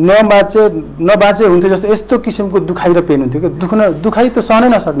नबाचे हुन्थ्यो जस्तो यस्तो किसिमको दुखाइ र पेन हुन्थ्यो कि दुखाइ त सहनै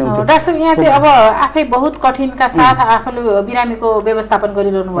नसक्ने हुन्थ्यो। डाक्टर साहब यहाँ चाहिँ अब आफै बहुत कठिनका साथ आफूले बिरामीको व्यवस्थापन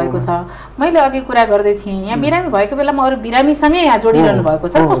गरिरहनु भएको छ। मैले अघि कुरा गर्दै थिएँ, यहाँ बिरामी भएको बेलामा अरू बिरामीसँगै यहाँ जोडिरहनु भएको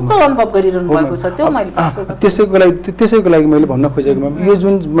छ, कस्तो अनुभव गरिरहनु भएको छ त्यो मैले त्यसैको लागि मैले भन्न खोजेको यो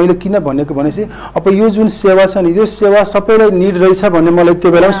जुन मैले किन भनेको भनेपछि अब यो जुन सेवा छ नि, यो सेवा सबैलाई निड रहेछ भन्ने मलाई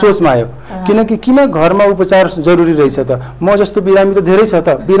त्यो बेलामा सोचमा आयो। किनकि किन घरमा उपचार जरुरी रहेछ त? म जस्तो बिरामी त धेरै छ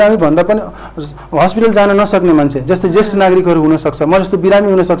त, बिरामी भन्दा पनि हस्पिटल जान नसक्ने मान्छे जस्तै ज्येष्ठ नागरिकहरू हुनसक्छ, म जस्तो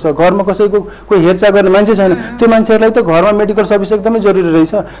बिरामी हुनसक्छ, घरमा कसैको कोही हेरचाह गर्ने मान्छे छैन, त्यो मान्छेहरूलाई त घरमा मेडिकल सर्भिस एकदमै जरुरी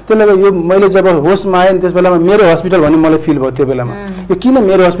रहेछ। त्यसले गर्दा यो मैले जब होसमा आएँ त्यस बेलामा मेरो हस्पिटल भन्ने मलाई फिल भयो। त्यो बेलामा यो किन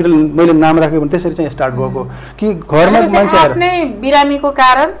मेरो हस्पिटल मैले नाम राखेँ भने त्यसरी चाहिँ स्टार्ट भएको कि घरमा मान्छे आफ्नै बिरामीको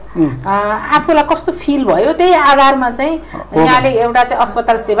कारण आफूलाई कस्तो फिल भयो त्यही आधारमा चाहिँ यहाँले एउटा चाहिँ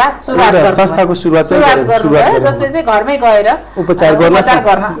अस्पताल सेवा संस्थाको सुरुवात जसले चाहिँ घरमै गएर उपचार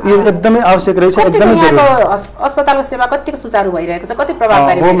गर्न यो एकदमै आवश्यक रहेछ, एकदमै जरुरी। अस्पतालको सेवा कतिको सुचारू भइरहेको छ, कति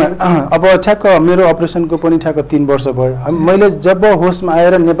प्रभावकारी भइरहेको छ? अब ठ्याक्क मेरो अपरेसनको पनि ठ्याक्क 3 वर्ष भयो। मैले जब होसमा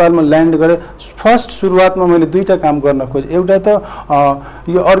आएर नेपालमा ल्यान्ड गरेँ फर्स्ट सुरुवातमा मैले 2टा काम गर्न खोजेँ। एउटा त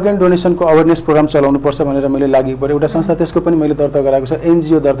यो अर्गन डोनेसनको अवेरनेस प्रोग्राम चलाउनु पर्छ भनेर मैले लागि पऱ्यो। एउटा संस्था त्यसको पनि मैले दर्ता गराएको छ,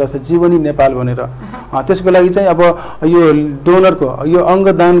 एनजिओ दर्ता छ, जीवनी नेपाल भनेर। त्यसको लागि चाहिँ अब यो डोनरको यो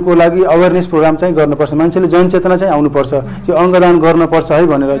अङ्गदानको लागि अवेरनेस प्रोग्राम चाहिँ गर्नुपर्छ, मान्छेले जनचेतना चाहिँ आउनुपर्छ यो अङ्गदान गर्नुपर्छ है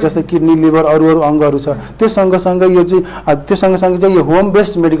भनेर। जस्तै किडनी, लिभर, अरू अङ्गहरू छ, त्यो सँगसँगै यो चाहिँ त्यो सँगसँगै चाहिँ यो होम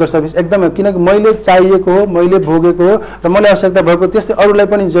बेस्ड मेडिकल सर्भिस एकदमै, किनकि मैले चाहिएको हो, मैले भोगेको हो र मलाई आवश्यकता भएको त्यस्तै अरूलाई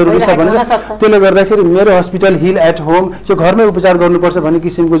पनि जरुरी छ भनेर। त्यसले गर्दाखेरि मेरो हस्पिटल हिल एट होम, यो घरमै उपचार गर्नुपर्छ भन्ने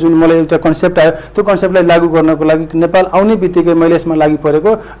किसिमको जुन मलाई एउटा कन्सेप्ट आयो, त्यो कन्सेप्टलाई लागू गर्नको लागि नेपाल आउने बित्तिकै मैले यसमा लागि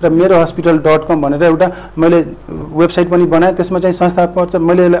परेको र मेरो हस्पिटल.com भनेर एउटा मैले वेबसाइट पनि बनाएँ। त्यसमा चाहिँ संस्था पर्छ,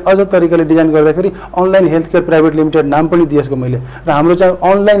 मैले यसलाई अझ तरिकाले डिजाइन गर्दाखेरि online health care private limited नाम पनि दिएको मैले। र हाम्रो चाहिँ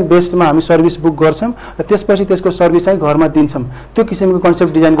अनलाइन बेस्डमा हामी सर्भिस बुक गर्छौँ र त्यसपछि त्यसको सर्भिस चाहिँ घरमा दिन्छौँ। त्यो किसिमको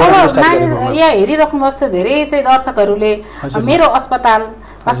कन्सेप्ट डिजाइन गरेर स्टार्ट गरेको। यहाँ हेरिराख्नु भएको छ धेरै चाहिँ दर्शकहरूले मेरो अस्पताल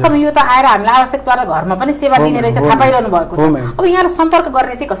वास्तवमा यो त आएर हामीलाई आवश्यक पर्दा घरमा पनि सेवा दिने रहेछ थाहा पाइरहनु भएको छ। अब यहाँलाई सम्पर्क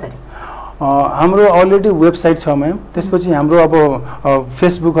गर्ने चाहिँ कसरी? हाम्रो अलरेडी वेबसाइट छ म्याम, त्यसपछि हाम्रो अब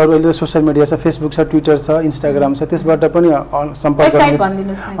फेसबुकहरू अहिले सोसियल मिडिया छ, फेसबुक छ, ट्विटर छ, इन्स्टाग्राम छ, त्यसबाट पनि सम्पर्क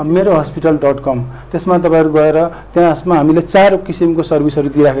मेरो हस्पिटल.com। त्यसमा तपाईँहरू गएर त्यसमा हामीले 4 किसिमको सर्भिसहरू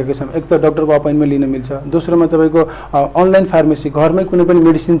दिइराखेका छौँ। एक त डक्टरको अपोइन्टमेन्ट लिन मिल्छ, दोस्रोमा तपाईँको अनलाइन फार्मेसी, घरमै कुनै पनि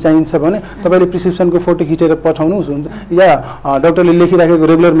मेडिसिन चाहिन्छ भने तपाईँले प्रिस्क्रिप्सनको फोटो खिचेर पठाउनुहोस् हुन्छ, या डक्टरले लेखिराखेको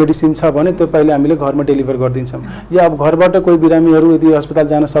रेगुलर मेडिसिन छ भने तपाईँले हामीले घरमा डेलिभर गरिदिन्छौँ। या अब घरबाट कोही बिरामीहरू यदि अस्पताल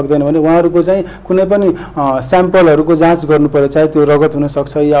जान सक्दैन भने उहाँहरू चाहिँ कुनै पनि स्याम्पलहरूको जाँच गर्नु पर्यो, चाहे त्यो रगत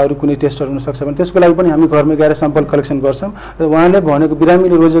हुनसक्छ या अरू कुनै टेस्टहरू हुनसक्छ भने त्यसको लागि पनि हामी घरमै गएर स्याम्पल कलेक्सन गर्छौँ र उहाँले भनेको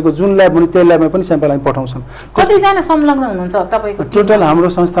बिरामीले रोजेको जुन ल्याब भने त्यो ल्याबमा पनि स्याम्पल हामी पठाउँछौँ। कतिजना संलग्न हुनुहुन्छ तपाईँको? टोटल हाम्रो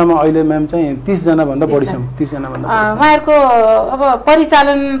संस्थामा अहिले म्याम चाहिँ 30 जना भन्दा बढी छौँ। 30 जना भन्दा उहाँहरूको अब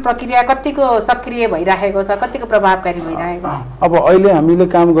परिचालन प्रक्रिया कतिको सक्रिय भइरहेको छ, कतिको प्रभावकारी भइरहेको छ? अब अहिले हामीले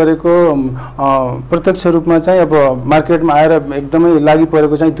काम गरेको प्रत्यक्ष रूपमा चाहिँ अब मार्केटमा आएर एकदमै लागि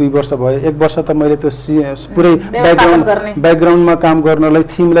परेको चाहिँ 2 वर्ष भयो। 1 वर्ष त मैले त्यो पुरै ब्याकग्राउन्डमा काम गर्नलाई,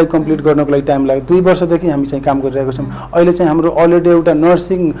 थिमलाई कम्प्लिट गर्नको लागि टाइम लाग्यो। 2 वर्षदेखि हामी चाहिँ काम गरिरहेको छौँ। अहिले चाहिँ हाम्रो अलरेडी एउटा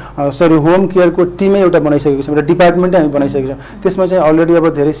होम केयरको टिमै एउटा बनाइसकेको छौँ, एउटा डिपार्टमेन्टै हामी बनाइसकेको छौँ। त्यसमा चाहिँ अलरेडी अब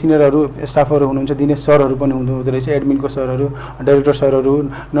धेरै सिनियरहरू स्टाफहरू हुनुहुन्छ, दिनेश सरहरू पनि हुनुहुँदो रहेछ, एडमिनको सरहरू, डाइरेक्टर सरहरू,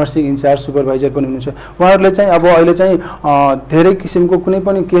 नर्सिङ इन्चार्ज, सुपरभाइजर पनि हुनुहुन्छ। उहाँहरूले चाहिँ अब अहिले चाहिँ धेरै किसिमको कुनै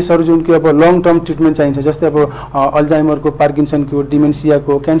पनि केसहरू जुन कि अब लङ टर्म ट्रिटमेन्ट चाहिन्छ, जस्तै अब अल्जाइमरको, पार्किन्सनको,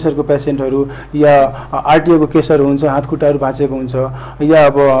 डिमेन्सियाको, क्यान्सरको पेसेन्टहरू या आरटीओको केसहरू हुन्छ, हात खुट्टाहरू भाँचेको हुन्छ या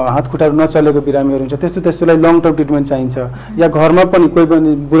अब हात खुट्टाहरू नचलेको बिरामीहरू हुन्छ, त्यस्तोलाई लङ टर्म ट्रिटमेन्ट चाहिन्छ। या घरमा पनि कोही पनि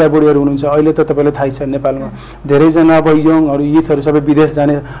बुढाबुढीहरू हुनुहुन्छ, अहिले त तपाईँलाई थाहै छ नेपालमा धेरैजना अब यङहरू युथहरू सबै विदेश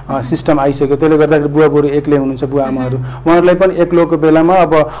जाने सिस्टम आइसक्यो। त्यसले गर्दाखेरि बुढाबुढी एक्लै हुनुहुन्छ, बुवा आमाहरू, उहाँहरूलाई पनि एक्लोको बेलामा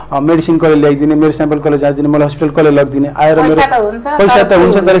अब मेडिसिन कसले ल्याइदिने, मेरो स्याम्पल कसले जाँचिदिने, मलाई हस्पिटल कसले लगिदिने, आएर मेरो पैसा त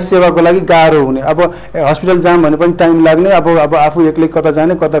हुन्छ तर सेवाको लागि गाह्रो हुने। अब हस्पिटल जाम भने पनि टाइम लाग्ने, अब आफू एक्लै कता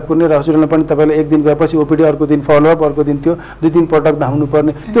जाने कता कुर्ने, र हस्पिटलमा पनि तपाईँले एक दिन गएपछि ओपिडी, अर्को दिन फलोअप, अर्को दिन त्यो 2-3 पटक धाउनु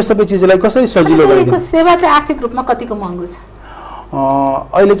पर्ने, त्यो सबै चिजलाई कसरी सजिलो गरिदिने। सेवा चाहिँ आर्थिक रूपमा कतिको महँगो छ?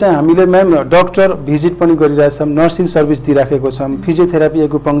 अहिले चाहिँ हामीले म्याम डक्टर भिजिट पनि गरिरहेछौँ, नर्सिङ सर्भिस दिइराखेको छौँ, physiotherapy,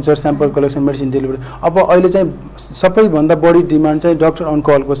 एक्युपङ्क्चर, sample collection, medicine delivery. अब अहिले चाहिँ सबैभन्दा बढी डिमान्ड चाहिँ डक्टर अन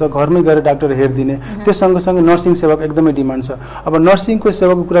कलको छ, घरमै गएर डाक्टर हेरिदिने। त्यो सँगसँगै नर्सिङ सेवाको एकदमै डिमान्ड छ। अब नर्सिङको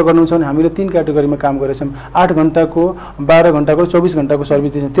सेवाको कुरा गर्नुहुन्छ भने हामीले 3 क्याटेगोरीमा काम गरेछौँ। 8 घन्टाको, 12 घन्टाको, 24 घन्टाको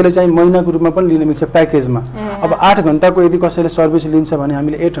सर्भिस दिन्छौँ। त्यसले चाहिँ महिनाको रूपमा पनि लिन मिल्छ प्याकेजमा। अब 8 घन्टाको यदि कसैले सर्भिस लिन्छ भने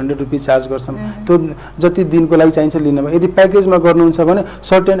हामीले 800 रुपियाँ चार्ज गर्छौँ। त्यो जति दिनको लागि चाहिन्छ लिन। यदि प्याकेजमा गर्नुहुन्छ भने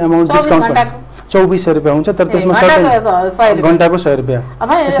सर्टेन अमाउन्ट डिस्काउन्ट 2400 रुपियाँ हुन्छ, तर त्यसमा घन्टाको 100 रुपियाँ।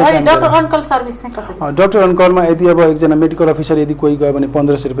 डक्टर अनकल सर्भिस चाहिँ कसरी? डक्टर अनकलमा यदि अब एकजना मेडिकल अफिसर यदि कोही गयो भने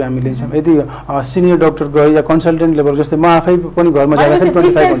 1500 रुपियाँ हामी लिन्छौँ। यदि सिनियर डक्टर गयो या कन्सल्टेन्ट लेभल, जस्तै म आफै पनि घरमा जाँदाखेरि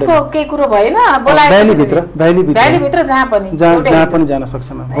 25 घन्टा केही कुरो भएन, भ्यालीभित्र जहाँ पनि जान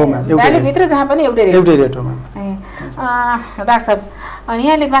सक्छ म्याम। हो म्याम, भ्यालीभित्र जहाँ पनि एउटै रेट हो म्याम। डाक्टर साहब,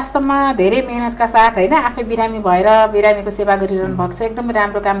 यहाँले वास्तवमा धेरै मेहनतका साथ होइन आफै बिरामी भएर बिरामीको सेवा गरिरहनु भएको छ, एकदमै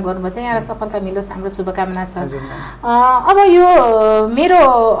राम्रो काम गर्नुभएको छ। यहाँलाई सफलता मिलोस्, हाम्रो शुभकामना छ। अब यो मेरो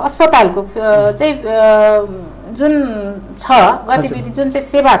अस्पतालको चाहिँ जुन छ गतिविधि, जुन चाहिँ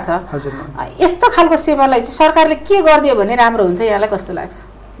सेवा छ, यस्तो खालको सेवालाई चाहिँ सरकारले के गरिदियो भने राम्रो हुन्छ, यहाँलाई कस्तो लाग्छ?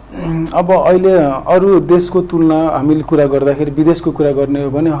 अब अहिले अरू देशको तुलना हामीले कुरा गर्दाखेरि, विदेशको कुरा गर्ने हो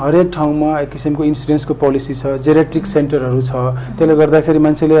भने हरेक ठाउँमा एक किसिमको इन्सुरेन्सको पोलिसी छ, जेरेट्रिक सेन्टरहरू छ। त्यसले गर्दाखेरि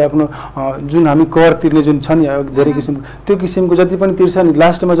मान्छेले आफ्नो जुन हामी कर तिर्ने जुन छ नि धेरै किसिमको, त्यो किसिमको जति पनि तिर्छ नि,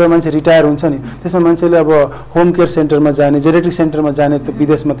 लास्टमा जब मान्छे रिटायर हुन्छ नि त्यसमा मान्छेले अब होम केयर सेन्टरमा जाने, जेरेट्रिक सेन्टरमा जाने, त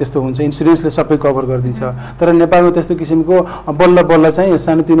विदेशमा त्यस्तो हुन्छ, इन्सुरेन्सले सबै कभर गरिदिन्छ। तर नेपालमा त्यस्तो किसिमको बल्ल बल्ल चाहिँ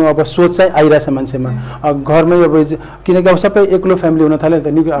सानोतिनो अब सोच चाहिँ आइरहेछ मान्छेमा। घरमै अब किनकि अब सबै एक्लो फ्यामिली हुन थाल्यो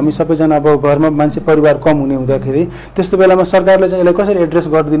नि त, हामी सबैजना अब घरमा मान्छे परिवार कम हुने हुँदाखेरि त्यस्तो बेलामा सरकारले चाहिँ यसलाई कसरी एड्रेस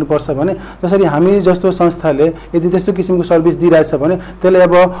गरिदिनुपर्छ भने, जसरी हामी जस्तो संस्थाले यदि त्यस्तो किसिमको सर्भिस दिइरहेछ भने त्यसले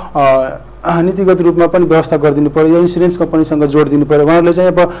अब नीतिगत रूपमा पनि व्यवस्था गरिदिनु पर्यो, या इन्सुरेन्स कम्पनीसँग जोडिदिनु पर्यो। उहाँहरूले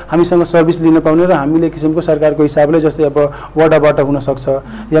चाहिँ अब हामीसँग सर्भिस लिन पाउने र हामीले किसिमको सरकारको हिसाबले, जस्तै अब वडाबाट हुनसक्छ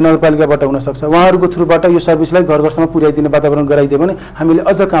या नगरपालिकाबाट हुनसक्छ, उहाँहरूको थ्रुबाट यो सर्भिसलाई घर घरसम्म पुर्याइदिने वातावरण गराइदियो भने हामीले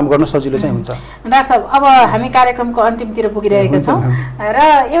अझ काम गर्न सजिलो चाहिँ हुन्छ। डाक्टर साहब, अब हामी कार्यक्रमको अन्तिमतिर पुगिरहेका छौँ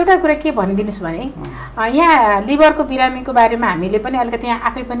र एउटा कुरा के भनिदिनुहोस् भने, यहाँ लिभरको बिरामीको बारेमा हामीले पनि अलिकति यहाँ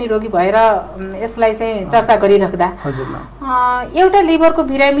आफै पनि रोगी भएर यसलाई चाहिँ चर्चा गरिराख्दा, एउटा लिभरको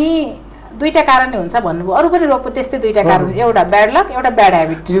बिरामी दुईटा कारणले हुन्छ भन्नुभयो, अरू पनि रोगको त्यस्तै दुईटा कारण, एउटा ब्याड लक, एउटा ब्याड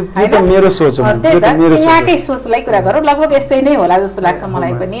ह्याबिट। मेरो सोच हो, यहाँकै सोचलाई कुरा गरौँ, लगभग यस्तै नै होला जस्तो लाग्छ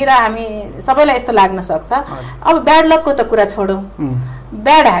मलाई पनि, र हामी सबैलाई यस्तो लाग्न सक्छ। अब ब्याड लकको त कुरा छोडौँ,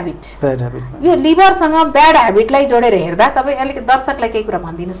 ब्याड ह्याबिट, यो लिभरसँग ब्याड ह्याबिटलाई जोडेर हेर्दा तपाईँ अलिक दर्शकलाई केही कुरा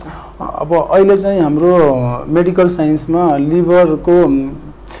भनिदिनुहोस् न। अब अहिले चाहिँ हाम्रो मेडिकल साइन्समा लिभरको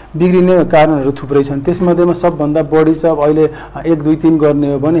बिग्रिने कारणहरू थुप्रै छन्। त्यसमध्येमा सबभन्दा बढी चाहिँ अब अहिले 1, 2, 3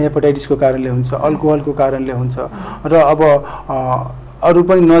 गर्ने हो भने हेपाटाइटिसको कारणले हुन्छ, अल्कोहलको कारणले हुन्छ, र अब अरू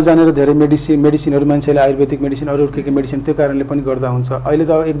पनि नजानेर धेरै मेडिसिनहरू मान्छेले आयुर्वेदिक मेडिसिन, अरू के मेडिसिन, त्यो कारणले पनि गर्दा हुन्छ। अहिले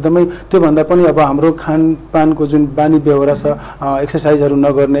त एकदमै त्योभन्दा पनि अब हाम्रो खानपानको जुन बानी व्यवहार छ, एक्सर्साइजहरू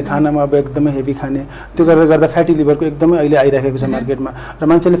नगर्ने, खानामा अब एकदमै हेभी खाने, त्यो गरेर गर्दा फ्याटी लिभरको एकदमै अहिले आइराखेको छ मार्केटमा, र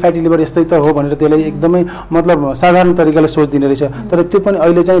मान्छेले फ्याटी लिभर यस्तै त हो भनेर त्यसलाई एकदमै मतलब साधारण तरिकाले सोचिदिने रहेछ। तर त्यो पनि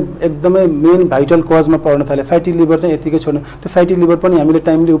अहिले चाहिँ एकदमै मेन भाइटल कजमा पर्न थाल्यो। फ्याटी लिभर चाहिँ यतिकै छोड्नु, त्यो फ्याटी लिभर पनि हामीले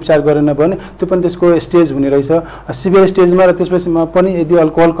टाइमली उपचार गरेन भने त्यो पनि त्यसको स्टेज हुने रहेछ, सिभियर स्टेजमा, र त्यसपछि पनि यदि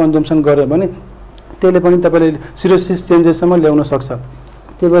अल्कोहल कन्जम्सन गर्यो भने त्यसले पनि तपाईँले सिरोसिस चेन्जेससम्म ल्याउन सक्छ।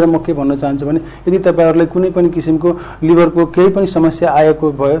 त्यही भएर म के भन्न चाहन्छु भने, यदि तपाईँहरूलाई कुनै पनि किसिमको लिभरको केही पनि समस्या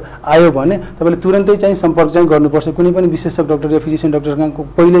आयो भने तपाईँले तुरन्तै चाहिँ सम्पर्क चाहिँ गर्नुपर्छ। कुनै पनि विशेषज्ञ डक्टर या फिजिसियन डक्टरसँग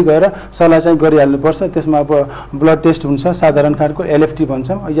पहिल्यै गएर सल्लाह चाहिँ गरिहाल्नुपर्छ। त्यसमा अब ब्लड टेस्ट हुन्छ, साधारण खालको एलएफटी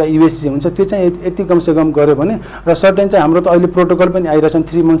भन्छौँ या युएसजी हुन्छ, त्यो चाहिँ यति कमसेकम गऱ्यो भने, र सर्टेन चाहिँ हाम्रो त अहिले प्रोटोकल पनि आइरहेछन्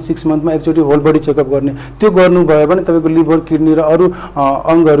 3 मन्थ 6 मन्थमा एकचोटि होल बडी चेकअप गर्ने, त्यो गर्नुभयो भने तपाईँको लिभर, किडनी र अरू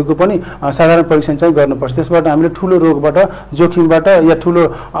अङ्गहरूको पनि साधारण परीक्षण चाहिँ गर्नुपर्छ। त्यसबाट हामीले ठुलो रोगबाट, जोखिमबाट या ठुलो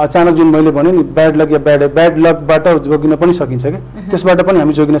अचानक जुन मैले भने नि ब्याड लक या ब्याड लकबाट जोगिन पनि सकिन्छ कि, त्यसबाट पनि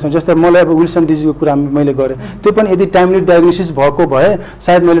हामी जोगिन सक्छौँ। जस्तै मलाई अब विल्सन डिजिजको कुरा मैले गरेँ, त्यो पनि यदि टाइमली डायग्नोसिस भएको भए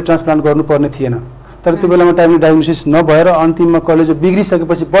सायद मैले ट्रान्सप्लान्ट गर्नुपर्ने थिएन। तर त्यो बेलामा टाइमली डायग्नोसिस नभएर अन्तिममा कलेजो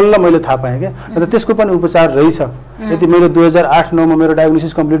बिग्रिसकेपछि बल्ल मैले थाहा पाएँ क्या र त्यसको पनि उपचार रहेछ। यदि मैले 2008-09 मेरो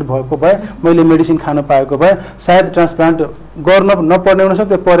डायग्नोसिस कम्प्लिट भएको भए मैले मेडिसिन खान पाएको भए सायद ट्रान्सप्लान्ट गर्न नपर्ने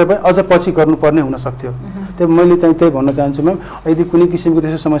हुनसक्थ्यो, परे पनि अझ पछि गर्नुपर्ने हुनसक्थ्यो। त्यो मैले चाहिँ त्यही भन्न चाहन्छु म्याम, यदि कुनै किसिमको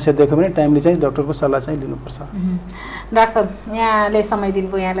त्यस्तो समस्या देख्यो भने टाइमली चाहिँ डक्टरको सल्लाह चाहिँ लिनुपर्छ। डाक्टर साहब यहाँले समय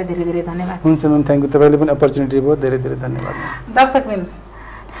दिनुभयो, यहाँलाई धेरै धेरै धन्यवाद। हुन्छ म्याम, थ्याङ्क यू। तपाईँले पनि अपर्च्युनिटी भयो, धेरै धेरै धन्यवाद। दर्शकबिन,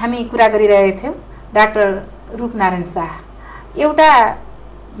 हामी कुरा गरिरहेका थियौँ डाक्टर रूपनारायण शाह। एउटा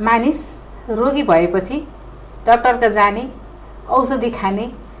मानिस रोगी भएपछि डाक्टरका जाने, औषधि खाने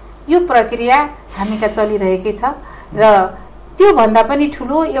यो प्रक्रिया हामीका चलिरहेकै छ र त्योभन्दा पनि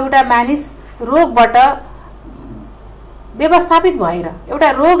ठुलो एउटा मानिस रोगबाट व्यवस्थापित भएर एउटा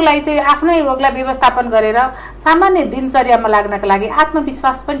रोगलाई चाहिँ आफ्नै रोगलाई व्यवस्थापन गरेर सामान्य दिनचर्यामा लाग्नका लागि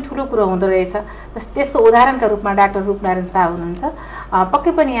आत्मविश्वास पनि ठुलो कुरो हुँदो रहेछ। त्यसको उदाहरणका रूपमा डाक्टर रूपनारायण शाह हुनुहुन्छ।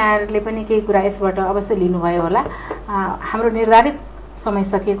 पक्कै पनि यहाँहरूले पनि केही कुरा यसबाट अवश्य लिनुभयो होला। हाम्रो निर्धारित समय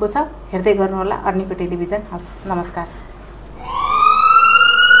सकिएको छ। हेर्दै गर्नुहोला अरनिको टेलिभिजन। हस्, नमस्कार।